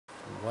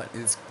What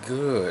is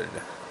good?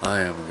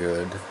 I am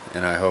good,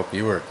 and I hope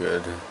you are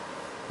good,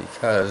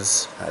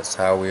 because that's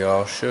how we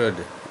all should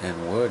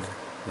and would.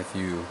 If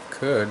you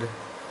could,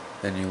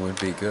 then you would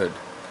be good.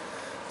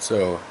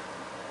 So,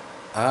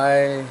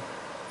 I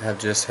have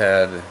just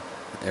had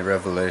a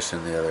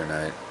revelation the other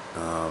night.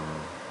 Um,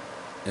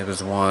 it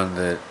was one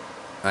that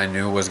I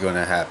knew was going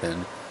to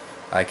happen.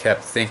 I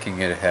kept thinking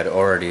it had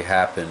already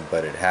happened,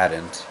 but it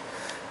hadn't,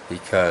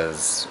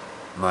 because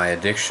my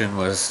addiction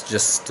was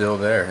just still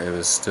there. It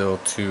was still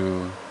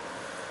too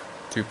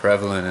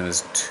prevalent. It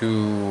was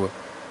too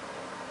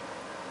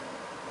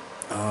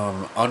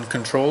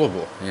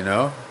uncontrollable.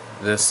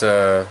 This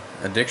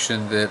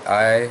addiction that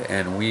I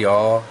and we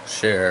all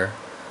share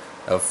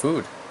of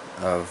food,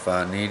 of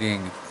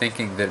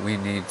thinking that we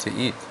need to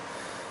eat,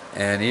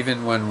 and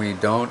even when we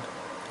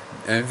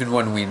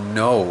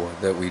know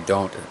that we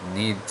don't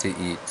need to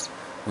eat,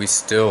 we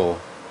still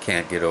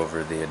can't get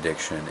over the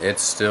addiction.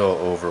 It's still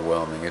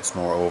overwhelming. It's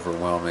more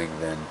overwhelming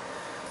than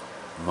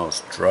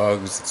most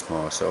drugs. It's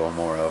more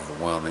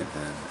overwhelming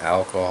than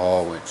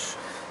alcohol, which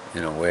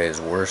in a way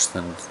is worse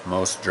than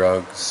most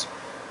drugs.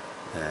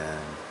 And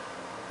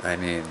I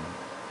mean,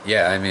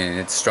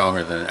 it's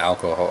stronger than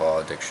alcohol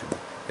addiction.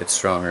 It's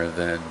stronger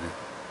than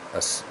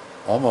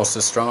almost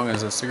as strong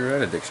as a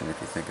cigarette addiction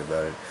if you think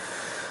about it.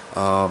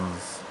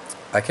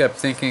 I kept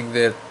thinking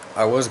that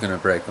I was going to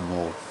break the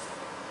mold,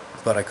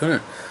 but I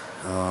couldn't.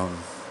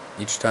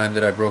 Each time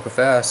that I broke a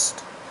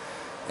fast,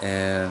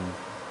 and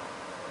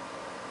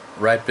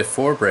right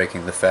before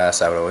breaking the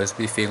fast, I would always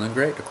be feeling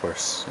great, of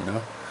course,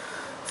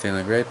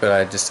 feeling great, but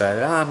I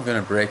decided I'm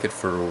going to break it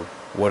for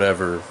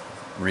whatever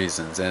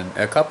reasons, and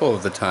a couple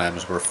of the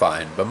times were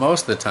fine, but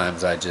most of the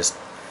times I just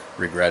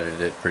regretted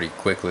it pretty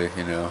quickly,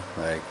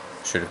 like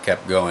should have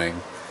kept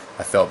going.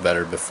 I felt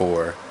better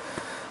before,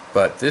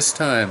 but this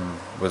time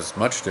was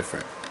much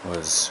different,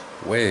 was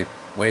way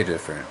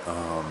different.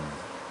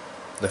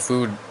 The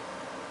food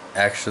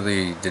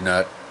actually did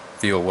not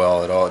feel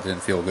well at all. It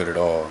didn't feel good at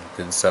all. It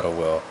didn't settle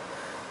well.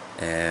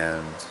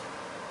 And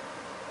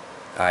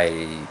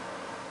it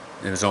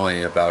was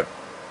only about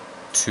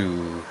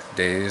 2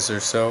 days or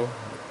so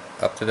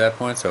up to that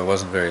point, so it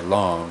wasn't very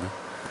long.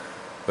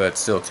 But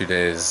still, 2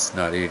 days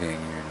not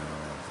eating,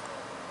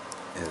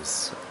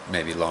 is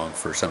maybe long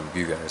for some of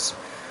you guys.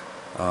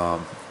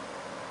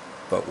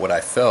 But what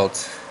I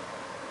felt,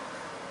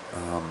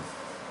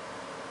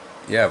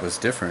 it was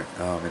different.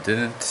 It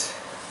didn't.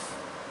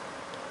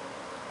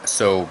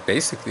 So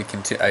basically,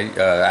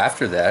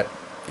 after that,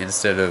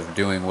 instead of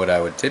doing what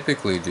I would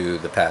typically do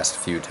the past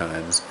few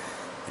times,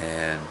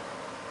 and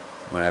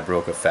when I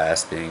broke a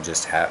fast, being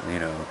just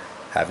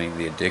having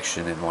the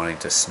addiction and wanting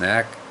to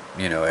snack,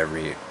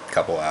 every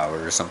couple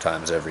hours,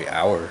 sometimes every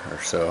hour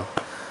or so,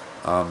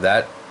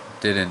 that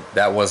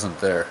wasn't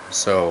there.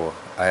 So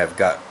I have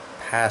got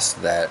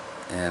past that,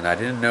 and I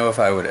didn't know if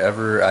I would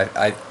ever.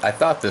 I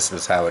thought this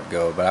was how it'd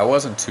go, but I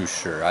wasn't too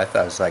sure. I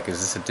thought it was like, is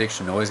this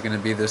addiction always going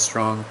to be this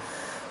strong?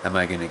 Am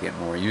I going to get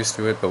more used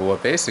to it? But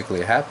what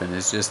basically happened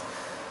is just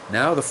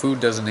now the food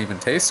doesn't even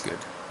taste good.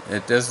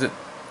 It doesn't.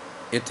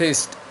 It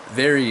tastes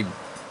very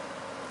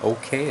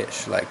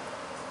okayish, like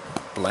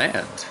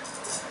bland.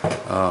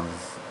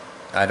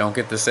 I don't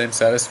get the same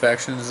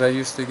satisfaction as I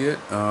used to get.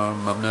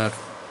 I'm not.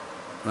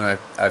 When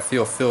I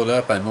feel filled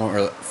up, I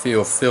more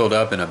feel filled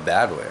up in a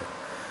bad way.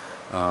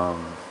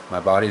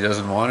 My body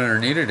doesn't want it or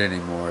need it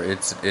anymore.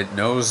 It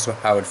knows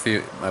how it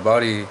feel. My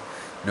body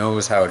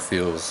knows how it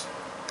feels,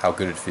 how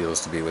good it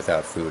feels to be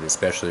without food,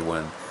 especially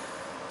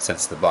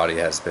since the body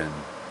has been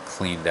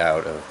cleaned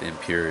out of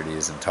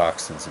impurities and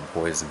toxins and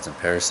poisons and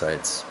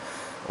parasites,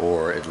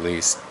 or at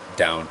least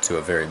down to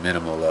a very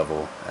minimal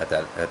level at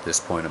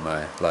this point in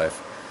my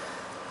life.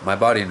 My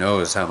body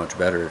knows how much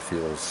better it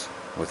feels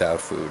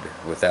without food,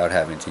 without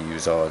having to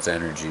use all its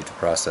energy to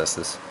process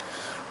this,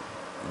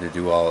 to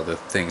do all the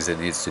things it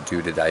needs to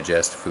do to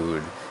digest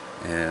food.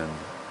 And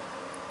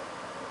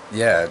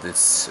yeah,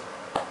 this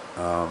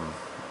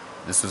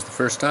was the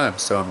first time,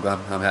 so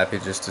I'm happy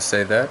just to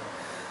say that,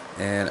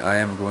 and I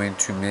am going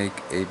to make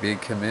a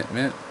big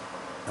commitment.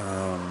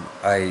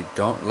 I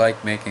don't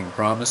like making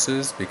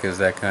promises because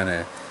that kind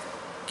of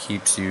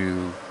keeps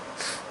you,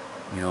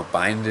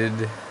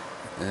 binded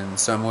in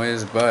some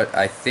ways, but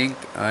I think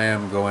I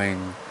am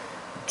going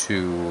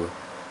to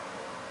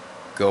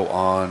go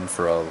on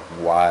for a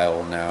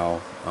while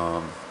now.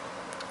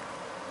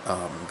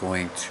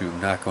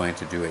 Not going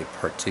to do a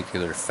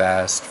particular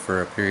fast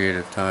for a period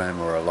of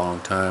time or a long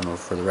time or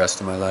for the rest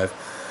of my life.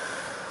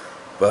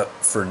 But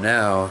for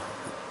now,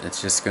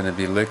 it's just going to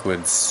be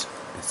liquids.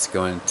 It's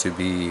going to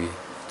be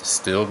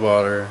distilled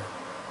water,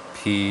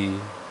 pee,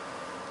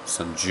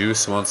 some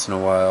juice once in a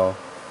while.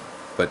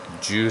 But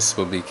juice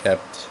will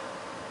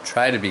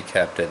try to be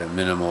kept at a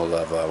minimal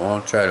level. I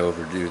won't try to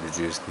overdo the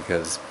juice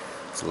because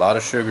it's a lot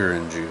of sugar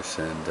in juice,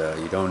 and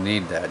you don't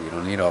need that. You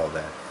don't need all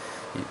that.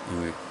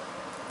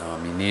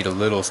 You need a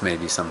little,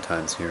 maybe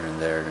sometimes here and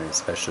there, and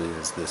especially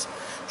as this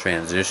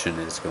transition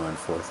is going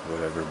forth, or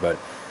whatever. But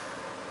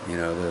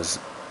there's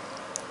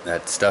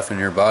that stuff in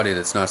your body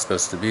that's not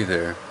supposed to be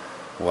there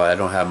well, I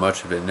don't have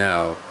much of it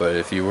now, but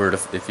if you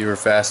were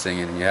fasting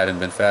and you hadn't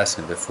been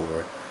fasting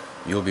before,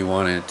 you'll be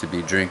wanting to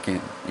be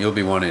drinking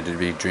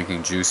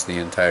juice the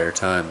entire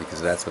time,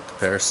 because that's what the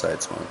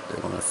parasites want.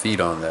 They want to feed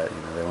on that,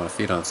 they want to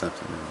feed on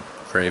something, and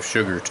crave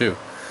sugar too.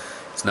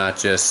 It's not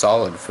just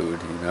solid food,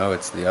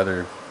 it's the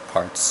other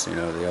parts,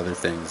 the other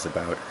things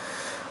about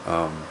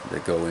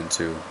that go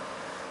into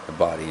the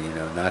body,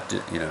 not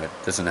it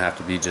doesn't have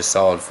to be just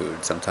solid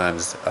food.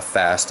 Sometimes a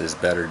fast is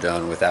better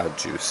done without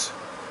juice.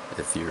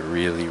 If you're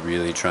really,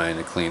 really trying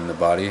to clean the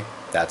body,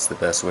 that's the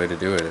best way to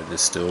do it. A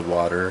distilled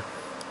water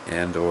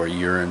and or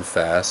urine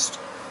fast.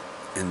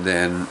 And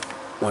then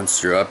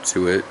once you're up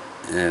to it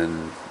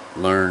and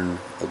learn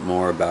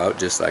more about,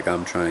 just like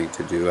I'm trying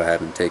to do, I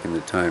haven't taken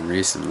the time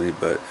recently,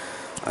 but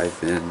I've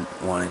been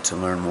wanting to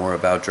learn more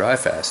about dry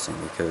fasting,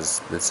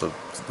 because it's a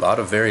lot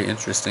of very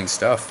interesting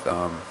stuff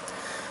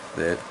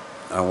that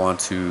I want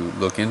to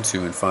look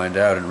into and find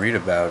out and read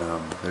about.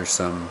 There's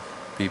some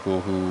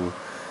people who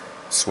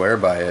swear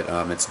by it.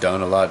 It's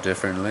done a lot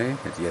differently.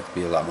 You have to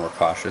be a lot more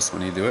cautious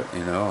when you do it.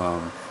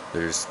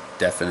 There's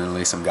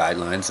definitely some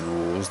guidelines and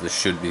rules that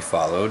should be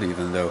followed,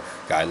 even though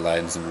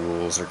guidelines and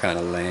rules are kind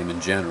of lame in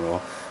general.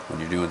 When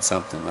you're doing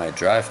something like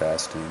dry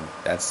fasting,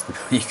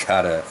 you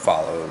gotta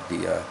follow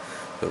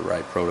the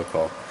right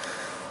protocol.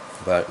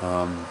 But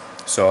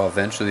so I'll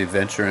eventually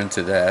venture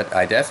into that.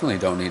 I definitely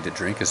don't need to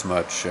drink as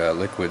much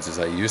liquids as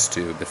I used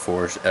to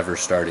before ever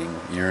starting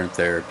urine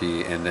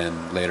therapy and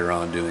then later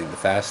on doing the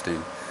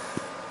fasting.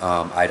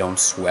 I don't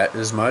sweat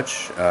as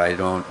much. I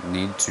don't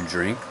need to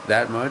drink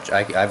that much.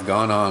 I've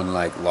gone on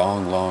like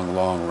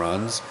long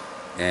runs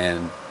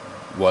and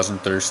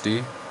wasn't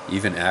thirsty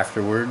even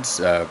afterwards.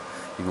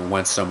 Even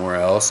went somewhere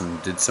else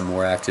and did some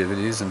more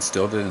activities and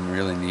still didn't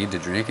really need to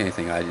drink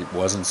anything. I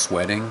wasn't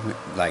sweating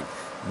like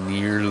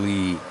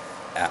nearly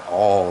at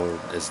all,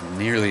 as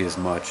nearly as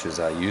much as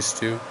I used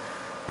to,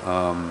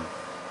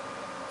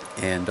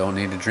 and don't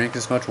need to drink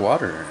as much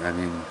water. I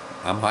mean,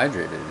 I'm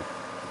hydrated.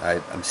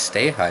 I'm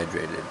stay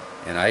hydrated,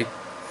 and I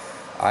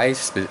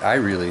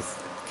really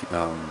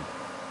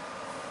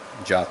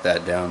jot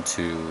that down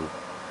to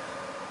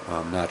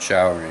not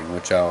showering,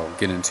 which I'll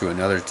get into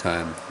another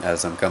time,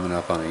 as I'm coming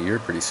up on a year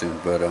pretty soon.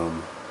 But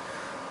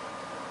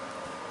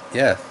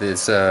yeah,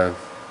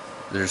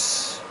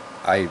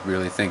 I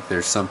really think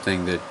there's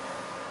something that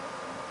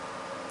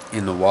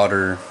in the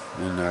water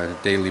in our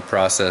daily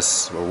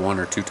process, or one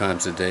or two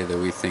times a day, that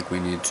we think we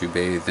need to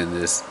bathe in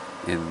this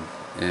in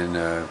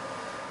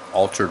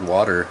altered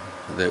water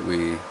that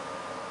we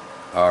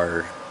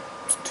are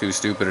too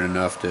stupid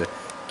enough to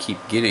keep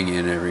getting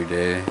in every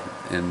day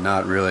and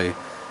not really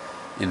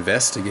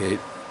investigate,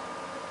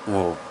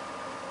 well,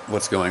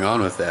 what's going on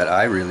with that.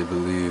 I really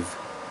believe,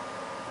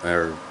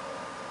 or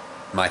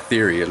my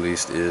theory at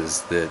least,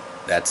 is that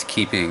that's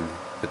keeping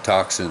the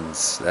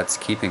toxins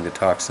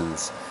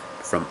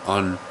from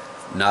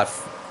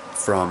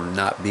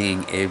not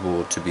being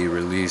able to be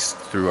released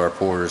through our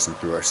pores and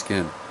through our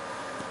skin,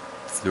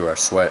 through our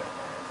sweat.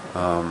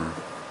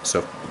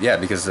 So yeah,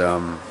 because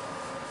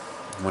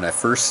when I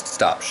first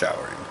stopped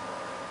showering,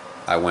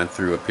 I went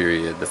through a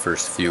period, the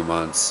first few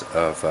months,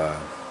 of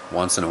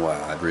once in a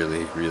while I'd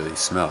really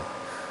smell,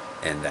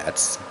 and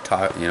that's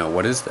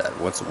what is that?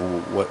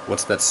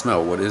 What's that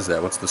smell? What is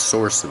that? What's the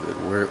source of it?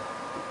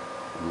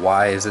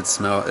 Why is it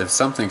smell? If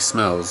something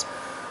smells,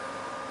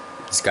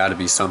 it's got to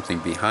be something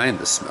behind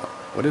the smell.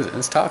 What is it?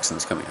 It's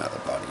toxins coming out of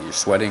the body. You're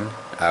sweating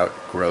out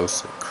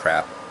gross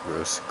crap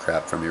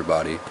from your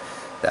body.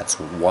 That's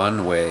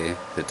one way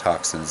the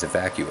toxins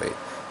evacuate.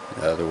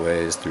 The other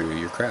way is through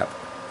your crap.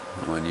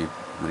 When you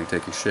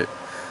take your shit,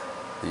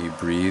 you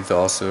breathe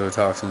also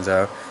toxins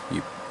out.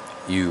 Your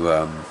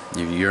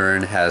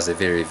urine has a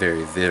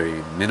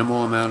very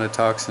minimal amount of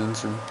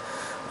toxins,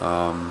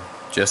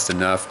 just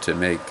enough to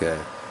make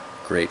a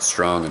great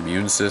strong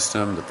immune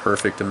system. The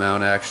perfect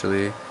amount,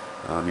 actually.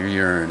 Your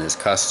urine is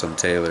custom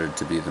tailored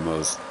to be the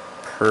most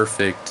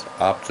perfect,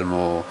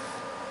 optimal,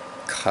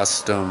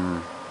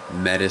 custom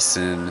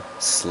medicine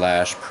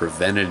 /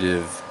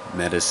 preventative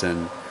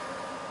medicine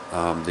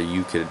that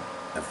you could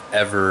have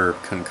ever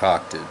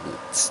concocted.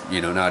 It's,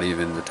 not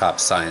even the top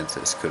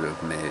scientists could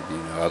have made.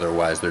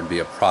 Otherwise there'd be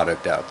a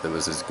product out that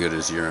was as good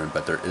as urine,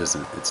 but there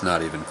isn't. It's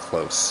not even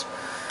close.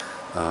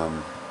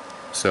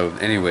 So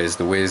anyways,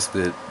 the ways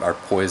that our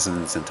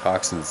poisons and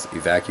toxins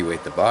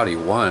evacuate the body,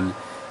 one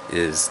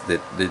is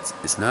that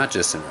it's not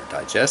just in our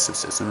digestive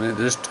system.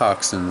 There's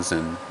toxins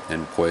and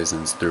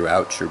poisons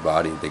throughout your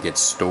body that get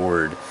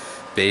stored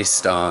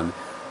based on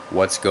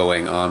what's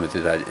going on with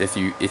it.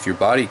 If your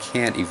body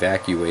can't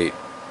evacuate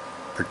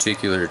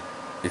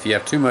if you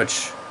have too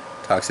much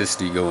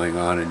toxicity going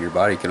on and your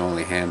body can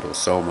only handle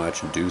so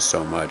much and do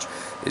so much,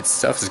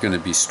 stuff is going to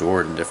be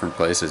stored in different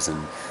places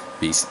and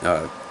be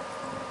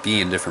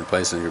in different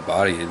places in your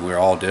body, and we're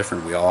all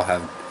different. We all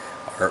have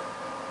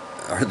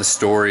the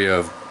story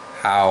of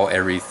how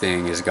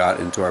everything has got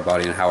into our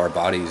body and how our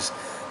bodies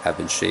have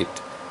been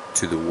shaped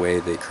to the way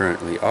they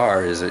currently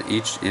are, is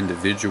each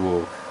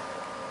individual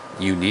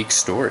unique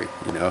story,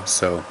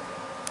 so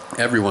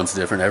everyone's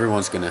different.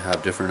 Everyone's going to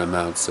have different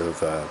amounts of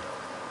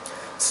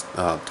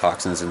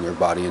toxins in their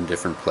body in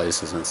different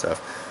places and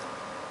stuff.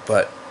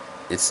 But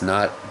it's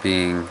not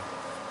being,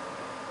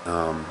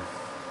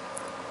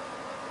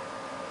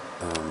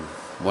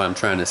 what I'm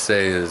trying to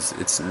say is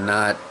it's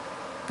not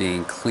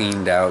being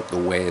cleaned out the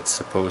way it's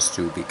supposed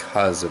to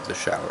because of the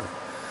shower.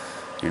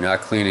 You're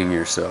not cleaning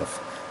yourself.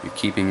 You're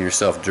keeping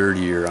yourself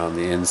dirtier on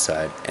the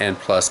inside, and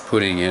plus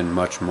putting in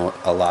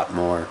a lot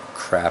more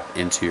crap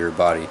into your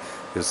body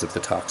because of the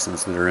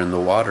toxins that are in the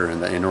water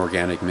and the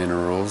inorganic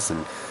minerals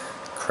and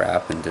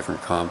crap and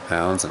different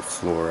compounds and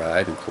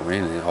fluoride and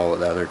chlorine and all of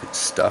that other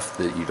stuff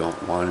that you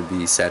don't want to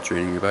be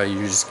saturating your body.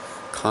 You're just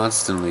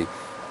constantly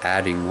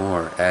adding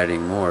more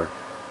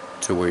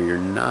to where you're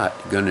not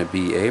going to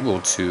be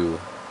able to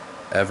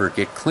ever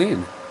get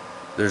clean.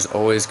 It's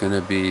always going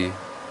to be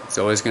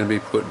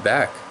put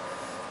back.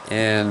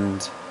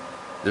 And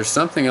there's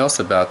something else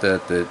about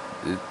that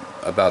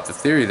about the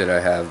theory that I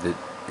have, that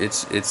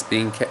it's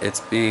being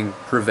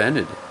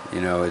prevented.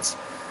 It's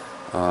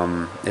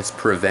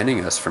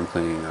preventing us from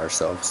cleaning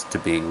ourselves to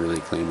being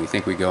really clean. We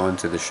think we go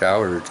into the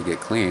shower to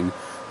get clean.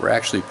 We're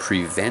actually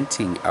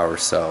preventing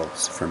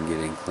ourselves from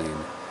getting clean.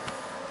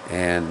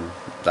 And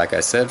like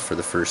I said, for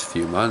the first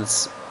few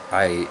months,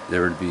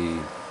 there would be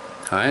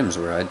times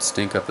where I'd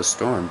stink up a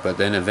storm, but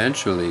then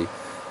eventually,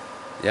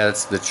 yeah,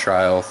 that's the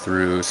trial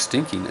through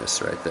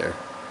stinkiness right there.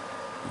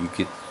 You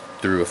get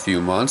through a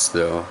few months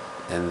though,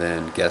 and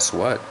then guess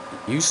what?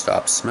 You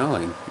stop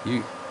smelling.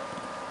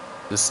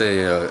 Let's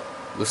say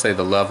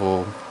the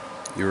level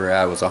you were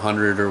at was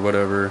 100 or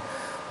whatever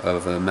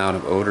of the amount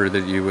of odor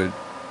that you would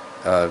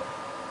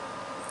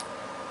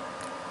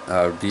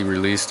be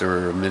released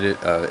or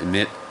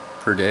emit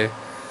per day.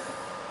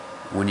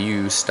 When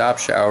you stop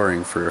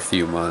showering for a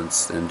few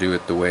months and do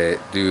it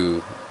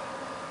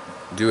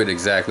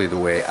exactly the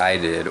way I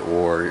did,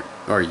 or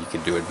you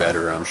could do it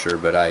better, I'm sure,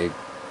 but I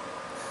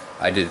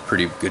did a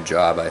pretty good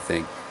job, I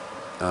think.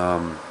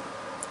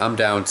 I'm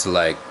down to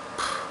like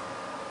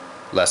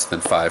less than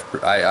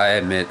 5%. I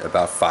emit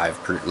about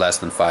less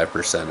than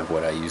 5% of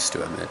what I used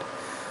to emit.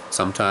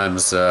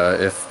 Sometimes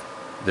if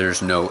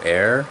there's no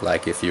air,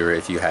 like if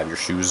you have your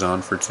shoes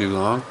on for too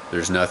long,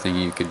 there's nothing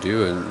you could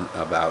do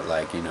about,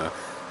 like,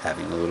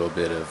 having a little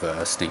bit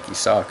of stinky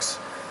socks.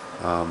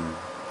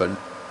 But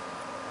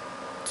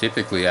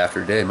typically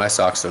after a day, my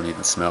socks don't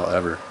even smell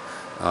ever.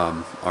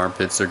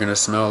 Armpits are going to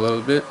smell a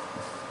little bit.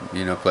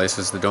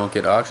 Places that don't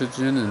get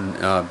oxygen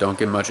and don't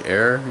get much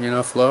air,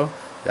 flow,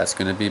 that's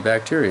going to be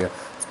bacteria.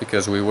 It's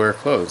because we wear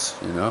clothes.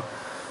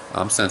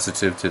 I'm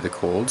sensitive to the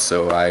cold,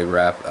 so I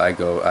wrap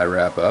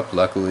up.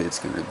 Luckily, it's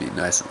going to be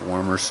nice and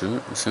warmer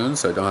soon,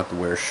 so I don't have to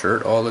wear a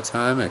shirt all the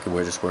time. I can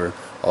just wear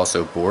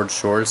also board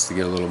shorts to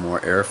get a little more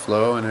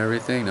airflow and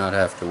everything. Not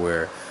have to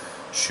wear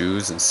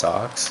shoes and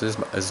socks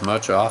as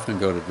much often.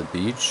 Go to the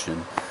beach,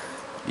 and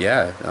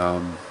yeah.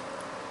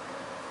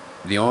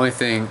 The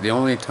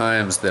only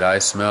times that I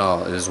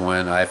smell is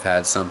when I've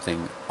had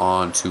something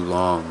on too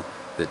long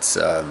that's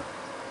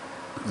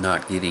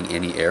not getting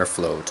any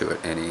airflow to it.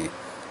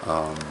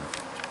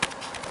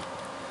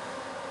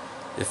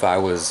 If I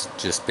was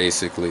just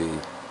basically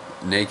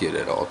naked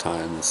at all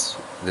times,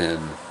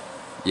 then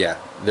yeah,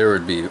 there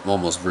would be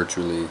almost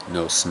virtually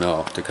no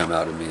smell to come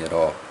out of me at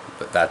all.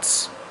 But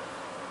that's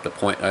the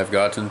point I've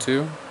gotten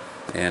to,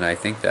 and I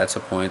think that's a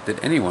point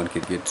that anyone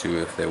could get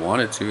to if they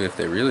wanted to, if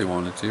they really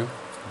wanted to.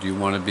 Do you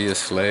want to be a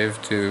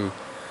slave to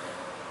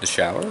the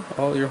shower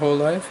all your whole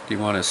life? Do you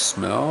want to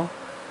smell?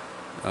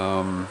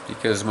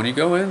 Because when you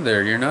go in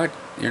there, you're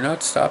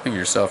not stopping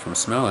yourself from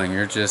smelling.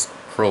 You're just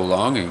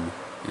prolonging,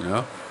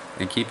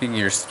 and keeping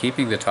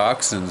the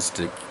toxins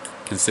to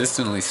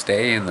consistently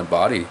stay in the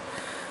body,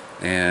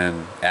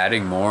 and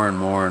adding more and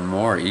more and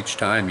more each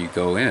time you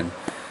go in.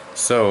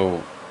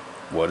 So,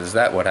 what is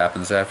that? What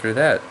happens after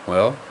that?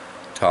 Well,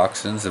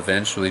 toxins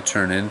eventually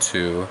turn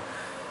into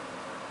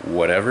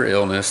whatever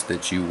illness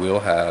that you will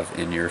have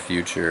in your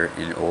future,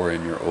 or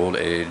in your old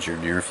age or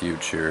near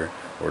future,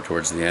 or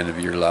towards the end of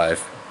your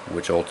life,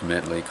 which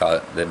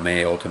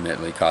may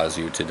ultimately cause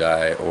you to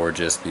die, or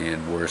just be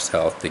in worse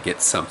health to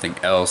get something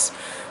else,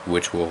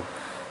 which will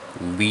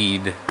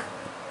lead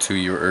to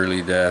your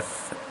early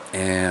death,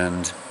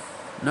 and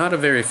not a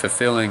very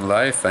fulfilling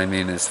life. I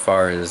mean, as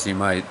far as you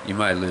might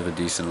live a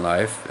decent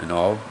life and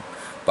all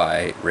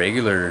by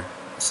regular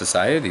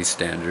society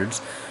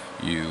standards.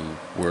 You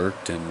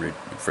worked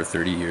for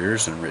 30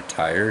 years and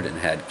retired and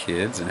had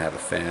kids and have a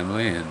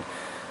family and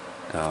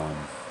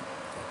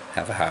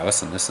have a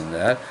house and this and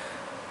that.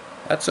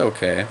 That's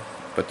okay,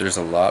 but there's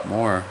a lot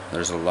more.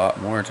 There's a lot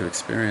more to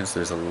experience.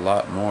 There's a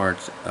lot more.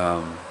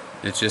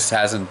 It just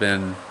hasn't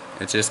been.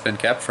 It's just been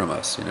kept from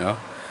us. The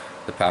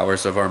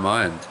powers of our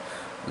mind,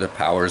 the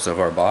powers of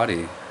our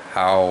body,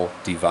 how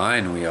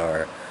divine we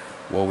are,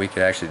 what we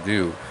could actually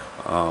do.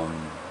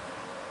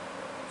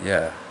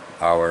 Yeah.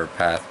 Our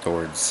path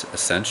towards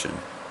ascension.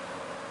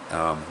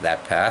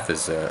 That path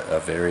is a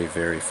very,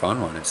 very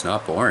fun one. It's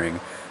not boring.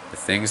 The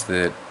things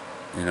that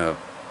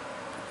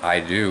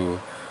I do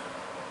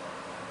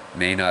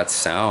may not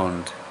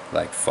sound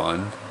like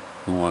fun.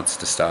 who wants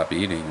to stop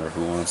eating, or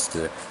who wants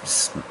to,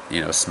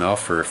 smell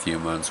for a few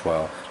months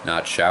while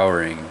not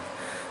showering?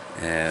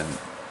 And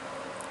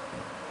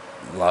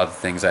a lot of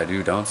things I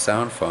do don't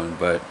sound fun,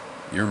 but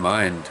your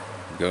mind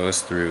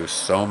goes through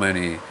so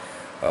many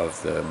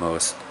of the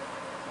most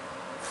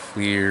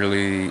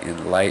clearly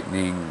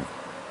enlightening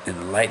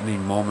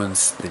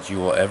moments that you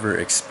will ever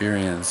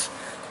experience.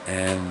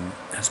 And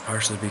that's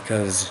partially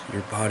because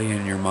your body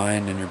and your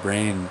mind and your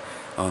brain,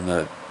 on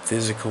the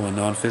physical and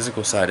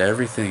non-physical side,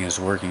 everything is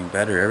working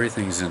better,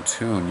 everything's in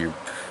tune, your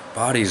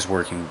body's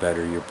working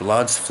better, your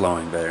blood's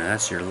flowing better, and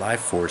that's your life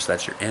force,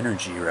 that's your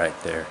energy right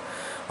there.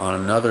 On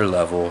another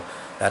level,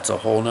 that's a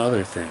whole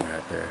nother thing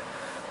right there.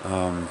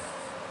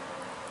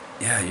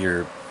 Yeah,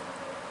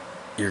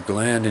 your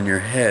gland in your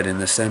head, in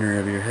the center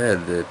of your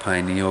head, the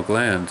pineal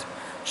gland,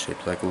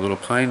 shaped like a little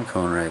pine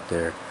cone right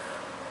there.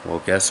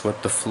 Well, guess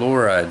what the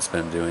fluoride's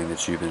been doing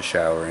that you've been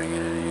showering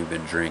in and you've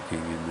been drinking,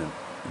 and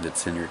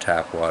that's in your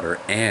tap water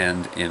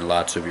and in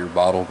lots of your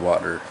bottled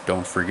water.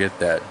 Don't forget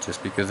that.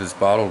 Just because it's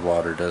bottled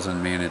water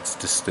doesn't mean it's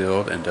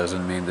distilled, and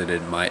doesn't mean that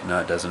it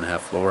doesn't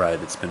have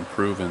fluoride. It's been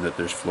proven that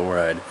there's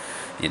fluoride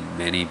in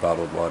many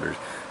bottled waters.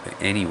 But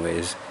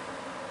anyways,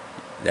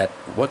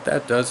 what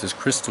that does is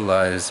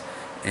crystallize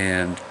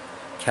and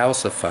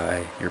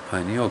calcify your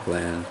pineal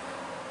gland,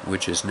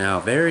 which is now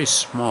very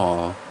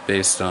small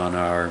based on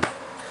our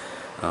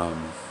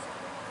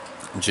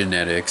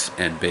genetics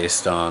and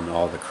based on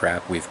all the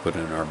crap we've put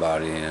in our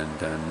body and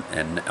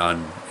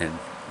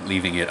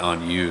leaving it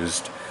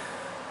unused,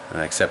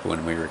 except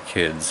when we were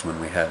kids, when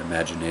we had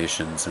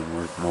imaginations and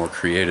were more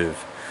creative.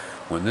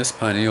 When this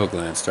pineal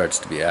gland starts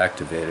to be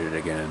activated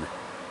again,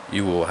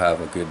 you will have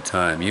a good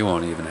time. You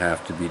won't even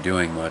have to be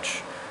doing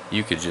much.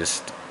 You could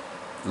just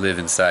live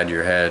inside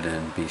your head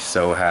and be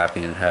so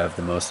happy and have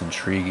the most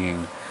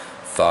intriguing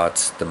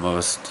thoughts, the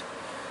most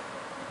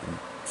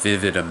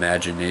vivid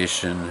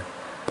imagination.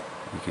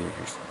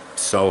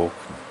 So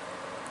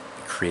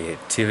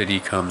creativity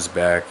comes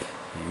back.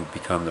 You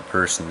become the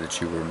person that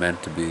you were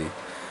meant to be.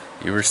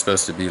 You were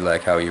supposed to be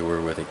like how you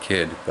were with a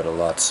kid, but a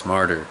lot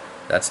smarter.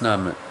 That's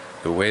not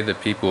the way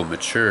that people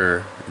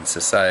mature in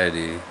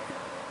society.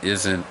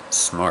 Isn't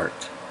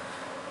smart,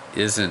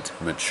 isn't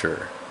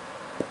mature.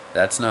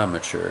 That's not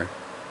mature.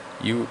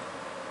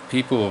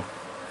 People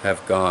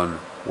have gone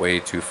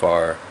way too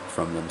far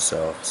from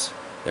themselves.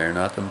 They're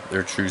not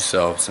their true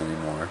selves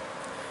anymore.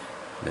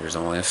 There's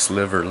only a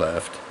sliver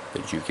left,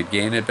 but you could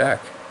gain it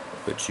back.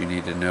 But you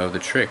need to know the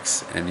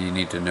tricks, and you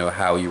need to know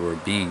how you are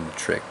being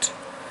tricked.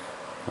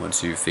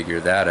 Once you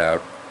figure that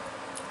out,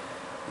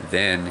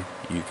 then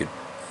you could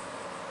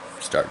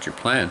start your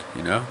plan,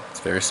 It's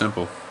very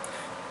simple.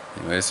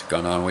 Anyways,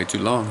 gone on way too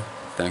long.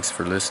 Thanks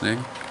for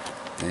listening,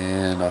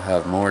 and I'll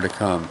have more to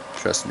come.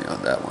 Trust me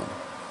on that one.